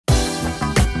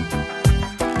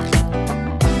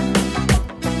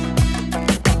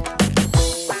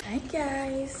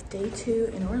day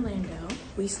 2 in Orlando.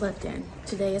 We slept in.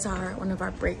 Today is one of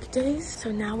our break days. So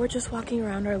now we're just walking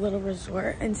around our little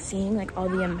resort and seeing like all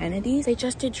the amenities. They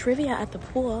just did trivia at the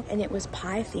pool and it was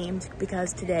pie themed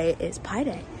because today is Pie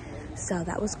Day. So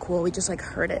that was cool. We just like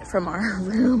heard it from our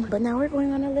room. But now we're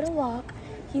going on a little walk.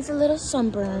 He's a little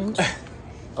sunburned.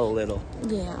 A little.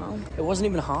 Yeah. It wasn't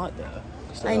even hot though.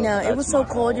 So I know, it was so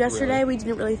cold yesterday, really. we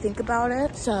didn't really think about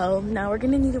it. So now we're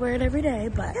gonna need to wear it every day.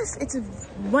 But yes, it's a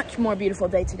much more beautiful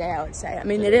day today, I would say. I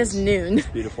mean, it is noon. It's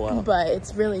beautiful out. But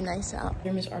it's really nice out.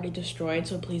 The room is already destroyed,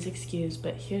 so please excuse.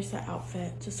 But here's the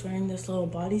outfit. Just wearing this little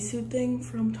bodysuit thing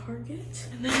from Target.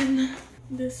 And then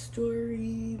this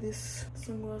jewelry, this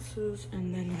sunglasses,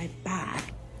 and then my bag.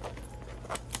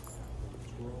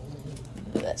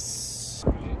 This.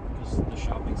 Because the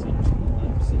shopping center's on the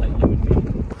left, so like you and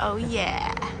me. Oh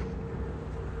yeah.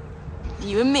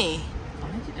 You and me.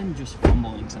 I am just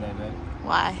fumbling today, babe.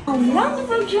 Why? A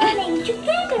wonderful journey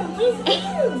together with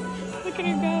you. Look at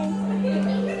her go.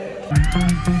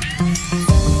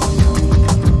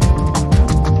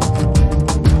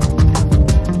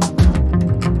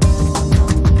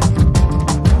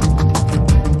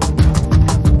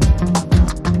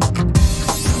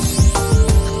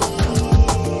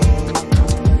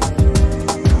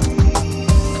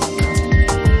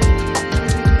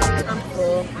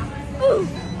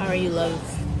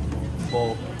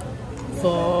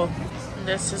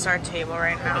 This is our table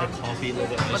right now.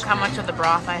 Look how much of the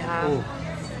broth I have. Oh,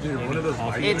 dude, one of those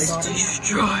It's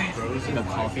destroyed. Frozen a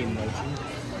coffee emoji.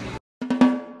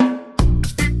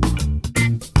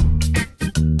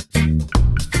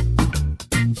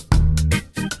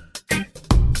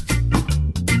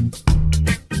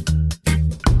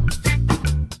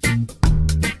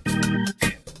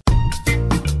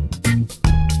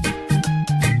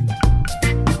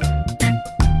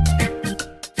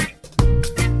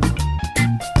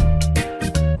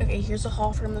 Here's a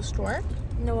haul from the store.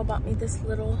 Noah bought me this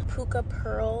little puka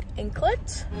pearl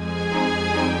anklet.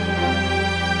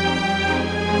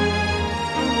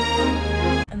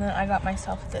 And then I got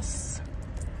myself this.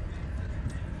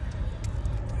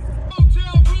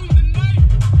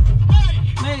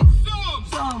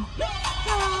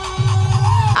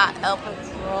 At El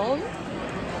Patron.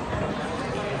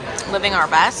 Living our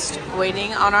best,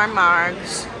 waiting on our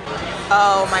margs.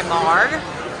 Oh, my marg.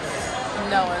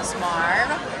 Noah's marg.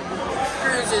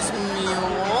 Cruise's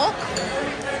mule.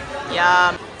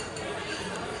 Yum.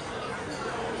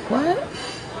 What?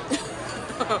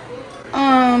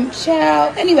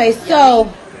 Child. Anyway, so.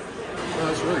 Oh,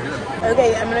 that's really good.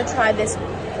 Okay, I'm gonna try this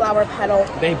flower petal.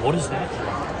 Babe, what is that?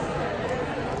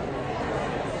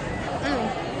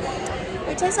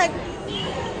 It tastes like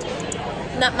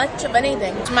not much of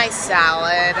anything. It's my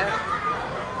salad.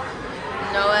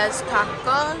 Noah's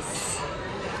tacos.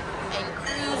 And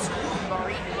Cruz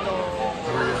burrito.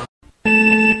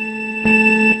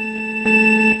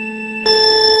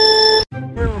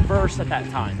 We're in reverse at that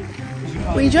time.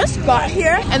 We just got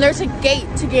here and there's a gate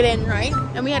to get in, right?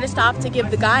 And we had to stop to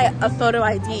give the guy a photo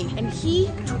ID. And he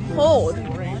told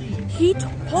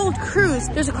Cruz,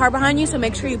 there's a car behind you, so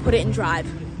make sure you put it in drive.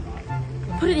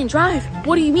 Put it in drive?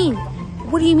 What do you mean?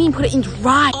 What do you mean put it in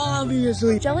drive?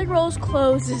 Obviously. Jelly Rolls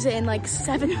closes in like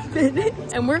 7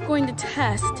 minutes. And we're going to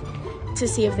test to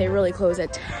see if they really close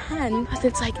at 10. But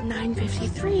it's like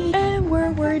 9:53 and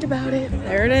we're worried about it.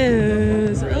 There it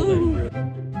is. Ooh.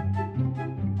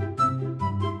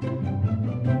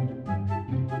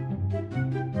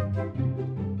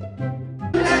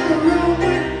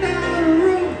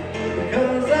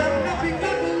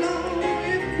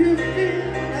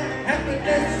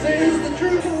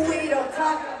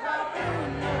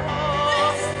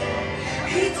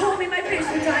 He told me my face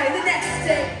would die the next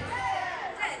day.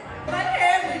 My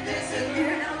hair would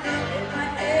disappear now in my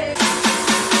head.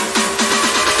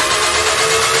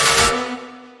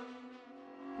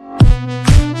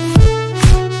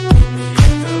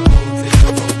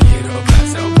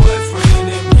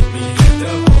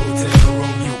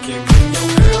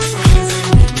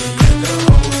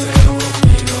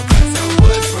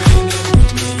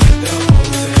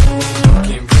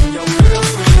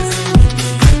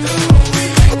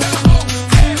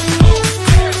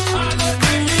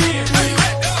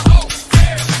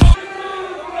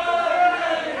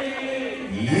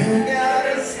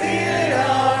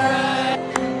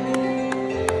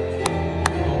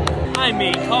 I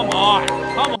mean, come on.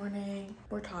 Come on. Morning.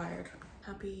 We're tired.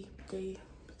 Happy day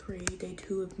 3, day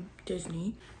 2 of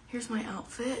Disney. Here's my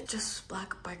outfit. Just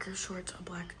black biker shorts, a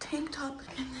black tank top,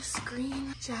 and this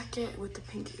green jacket with the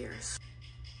pink ears.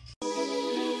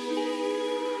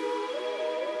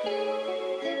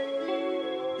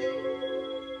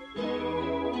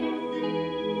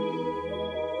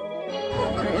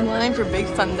 going for Big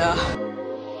Thunder.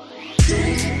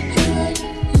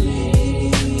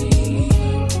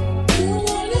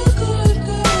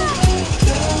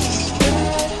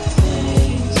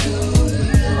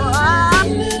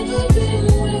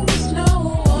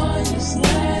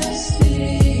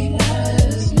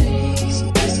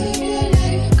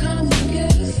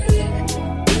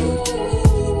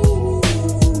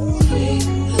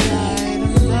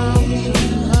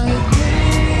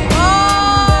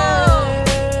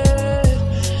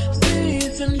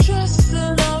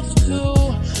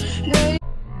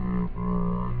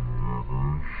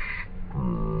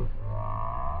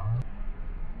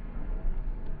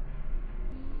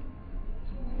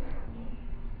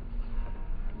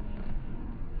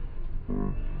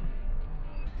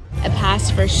 A pass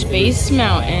for Space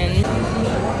Mountain.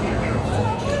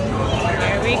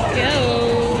 Here we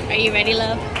go. Are you ready,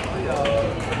 love?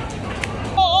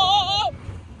 Oh!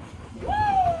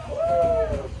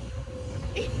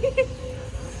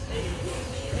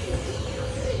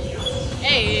 Hey,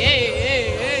 hey, hey, hey,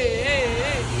 hey,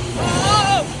 hey.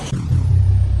 Oh!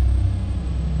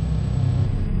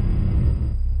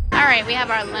 All right, we have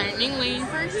our landing lane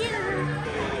for here.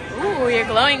 Ooh, you're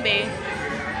glowing, babe.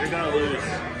 You're gonna lose.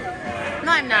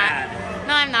 No, I'm not.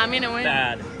 No, I'm not. I'm gonna win.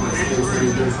 Bad.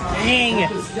 Dang!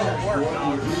 Bruce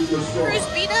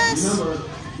beat us?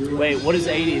 Wait, what is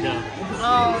 80 though?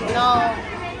 Oh, no.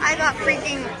 I got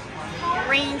freaking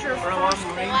Ranger First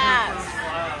Class.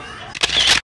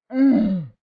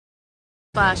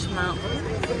 Splash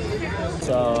Mountain.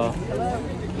 So,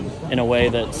 in a way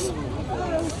that's...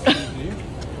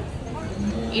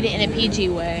 Eat it in a PG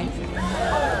way.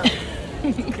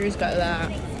 Drew's got that.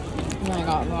 And I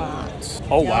got that.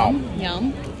 Oh, wow.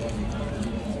 Yum.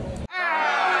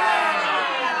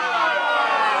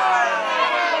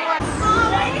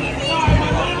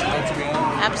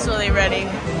 Absolutely ready.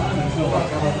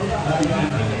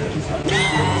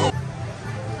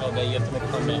 Okay, you have to make a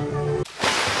thumbnail.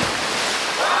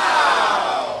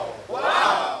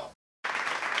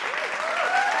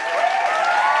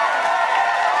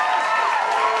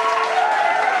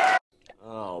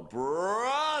 Oh,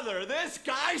 brother, this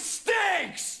guy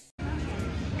stinks!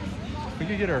 We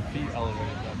could get our feet elevated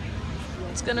up.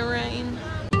 It's gonna rain.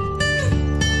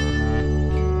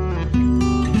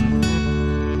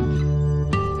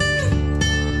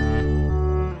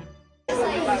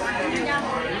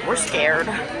 We're scared.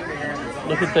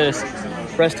 Look at this.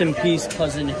 Rest in peace,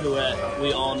 Cousin Huet.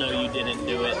 We all know you didn't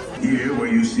do it. Here where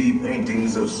you see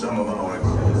paintings of some of our...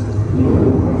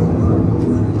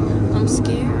 I'm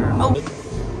scared. Oh,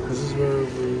 This is where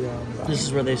we, This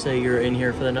is where they say you're in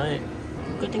here for the night.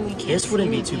 good thing we can't. This wouldn't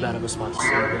see be too anything. bad of a spot to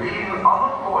sleep in.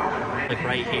 Like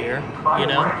right here, you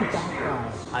know?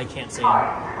 I can't see him.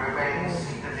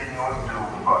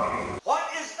 What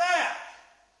is that?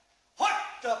 What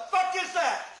the fuck is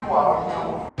that?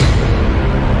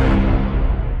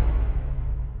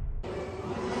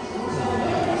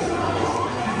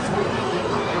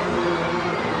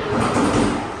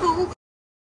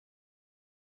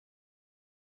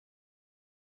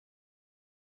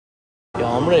 Yo,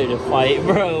 I'm ready to fight,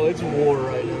 bro. It's war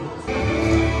right now.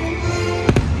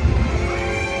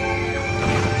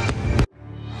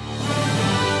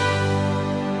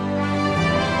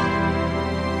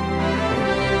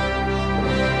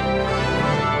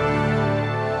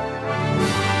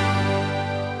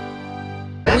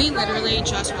 We literally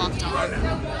just walked on.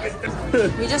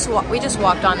 we just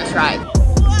walked on this ride.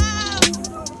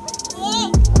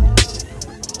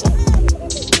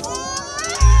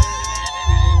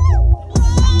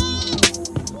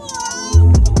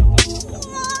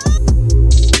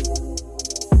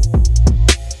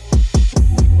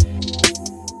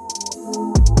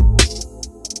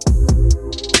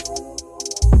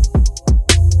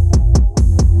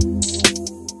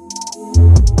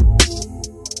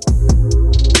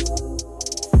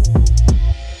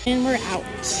 And we're out.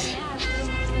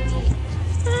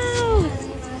 Oh,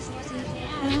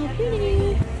 how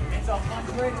pretty. It's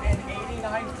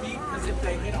 189 feet because if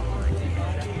they hit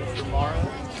 189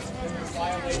 tomorrow, they're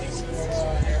violating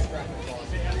air traffic laws.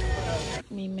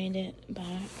 We made it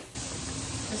back.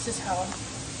 This is how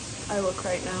I look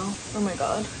right now. Oh my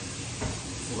god.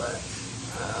 What?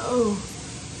 Oh.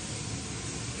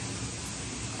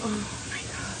 Oh my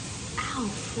god. Ow,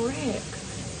 frick.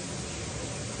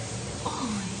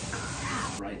 Holy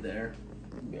crap. Right there.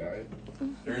 be alright.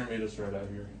 They're gonna meet us right out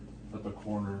here at the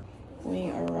corner.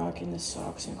 We are rocking the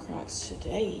socks and Crocs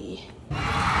today.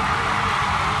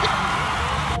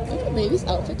 Look at baby's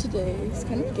outfit today. It's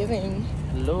kind of giving.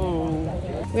 Hello.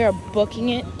 We are booking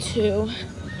it to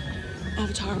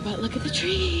Avatar, but look at the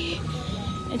tree.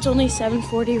 It's only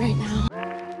 7:40 right now.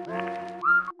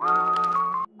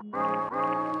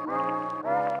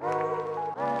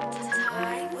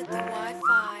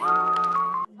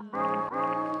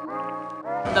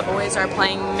 The boys are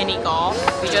playing mini golf.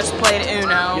 We just played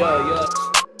Uno. Yeah.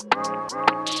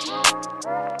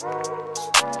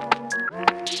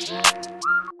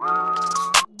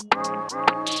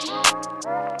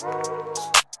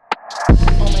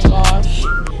 Oh my gosh.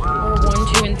 We're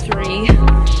 1, 2, and 3.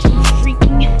 I'm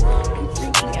freaking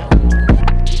out.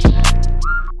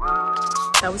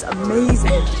 That was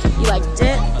amazing. You liked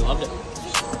it? I loved it.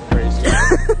 Crazy.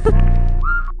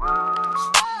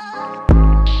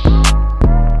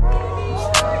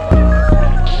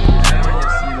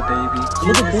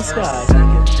 Look at this guy.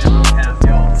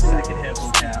 Second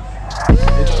hippo calf.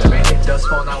 It does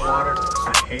fall in that water.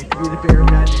 I hate to be the bearer of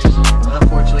bad news, but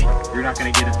unfortunately, you're not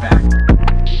going to get it back.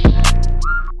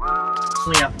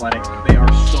 Really athletic. They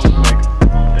are so quick.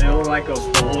 They look like a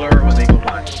bowler when they go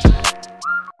by.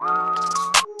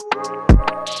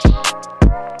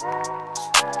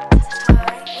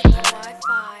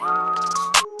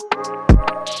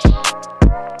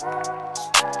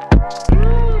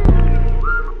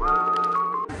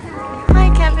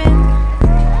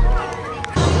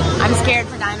 I'm scared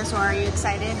for dinosaur. Are you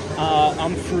excited?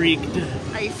 I'm freaked.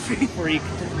 Are you Freaked.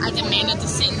 I demanded to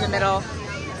sit in the middle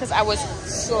because I was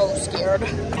so scared.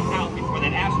 Out before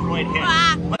that asteroid hit.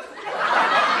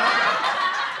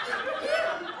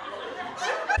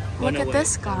 Look at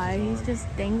this guy. He's just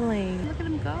dangling. Look at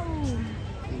him go.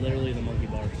 Literally the monkey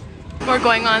bars. We're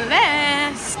going on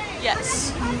this.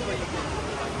 Yes.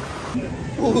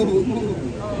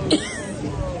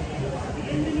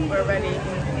 We're ready.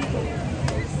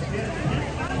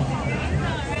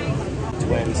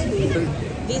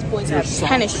 These boys have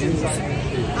tennis shoes.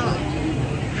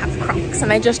 Have Crocs,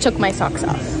 and I just took my socks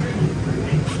off.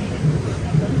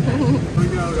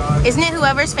 Isn't it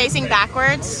whoever's facing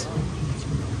backwards?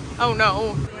 Oh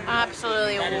no.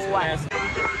 Absolutely wet.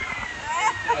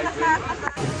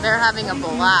 They're having a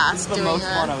blast doing Most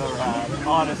fun I've ever had,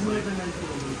 honestly.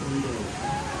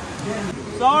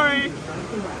 Sorry.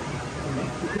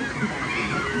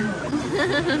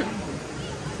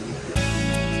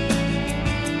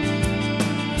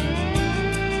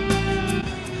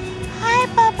 Hi,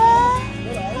 Papa.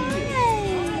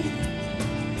 Hi.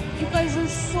 You guys are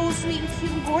so sweet and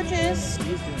cute and gorgeous.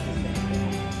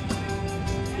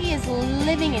 He is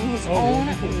living in his own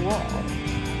world.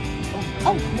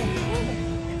 Oh.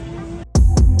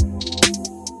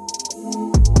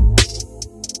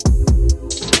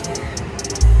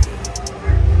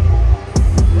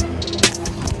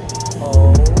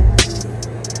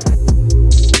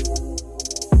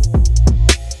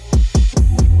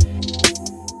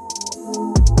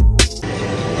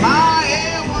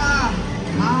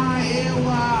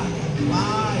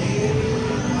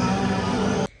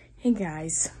 Hey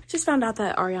guys, just found out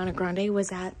that Ariana Grande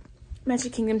was at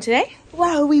Magic Kingdom today.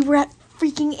 Wow, we were at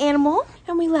freaking Animal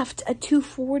and we left at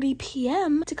 2:40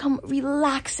 p.m. to come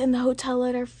relax in the hotel,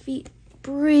 let our feet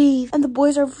breathe. And the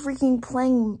boys are freaking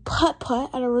playing putt-putt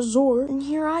at a resort. And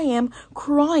here I am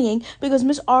crying because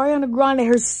Miss Ariana Grande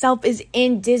herself is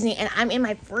in Disney and I'm in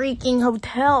my freaking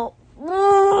hotel.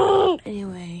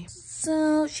 Anyway,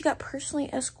 so she got personally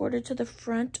escorted to the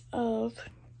front of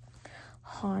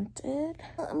Haunted.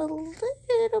 I'm a little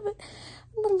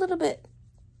bit,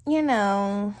 you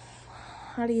know,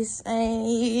 how do you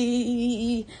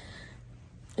say,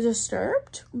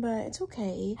 disturbed, but it's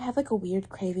okay. I have like a weird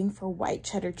craving for white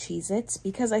cheddar Cheez-Its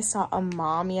because I saw a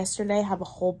mom yesterday have a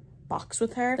whole box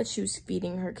with her that she was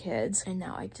feeding her kids, and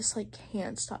now I just like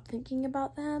can't stop thinking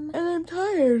about them, and I'm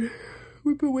tired.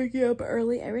 We've been waking up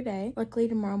early every day. Luckily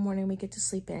tomorrow morning we get to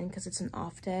sleep in because it's an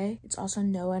off day. It's also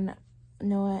Noah and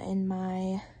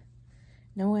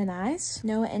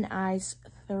I's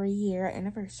 3-year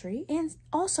anniversary, and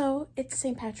also it's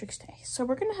St. Patrick's Day, so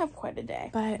we're gonna have quite a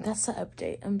day. But that's the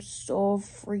update. I'm so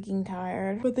freaking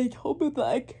tired, but they told me that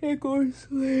I can't go to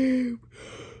sleep.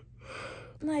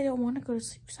 And I don't want to go to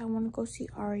sleep because I want to go see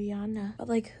Ariana, but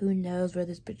like who knows where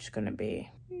this bitch is gonna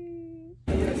be.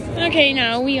 Okay,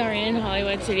 now we are in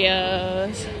Hollywood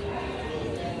Studios.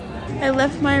 I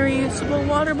left my reusable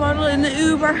water bottle in the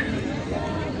Uber.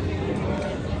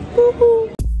 Woohoo!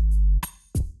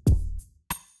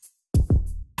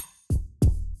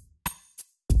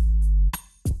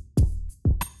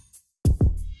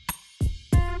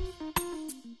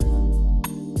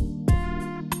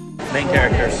 Main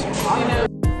characters.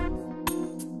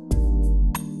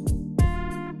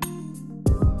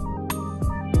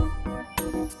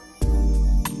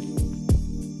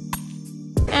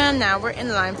 And now we're in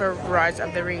line for Rise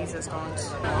of the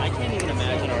Resistance. I can't even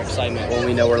imagine our excitement when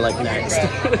we know we're like next.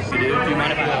 Dude, do you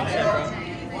mind if I have that,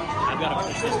 bro? I've got to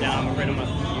push this down. I'm afraid I'm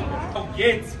gonna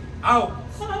Get out!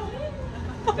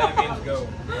 That means go.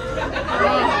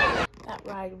 That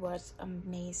That ride was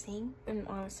amazing. I'm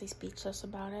honestly speechless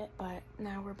about it, but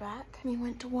now we're back. We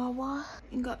went to Wawa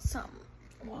and got some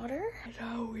water. And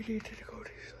now we need to go to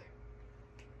sleep.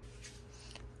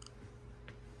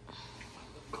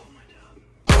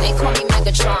 They call me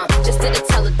Megatron, just did a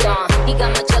telethon. He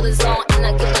got my jealous on, and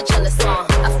I get my jealous on.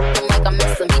 I fuck him like I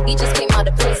miss him, he just came out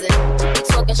of prison. He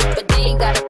talking shit, but they ain't got a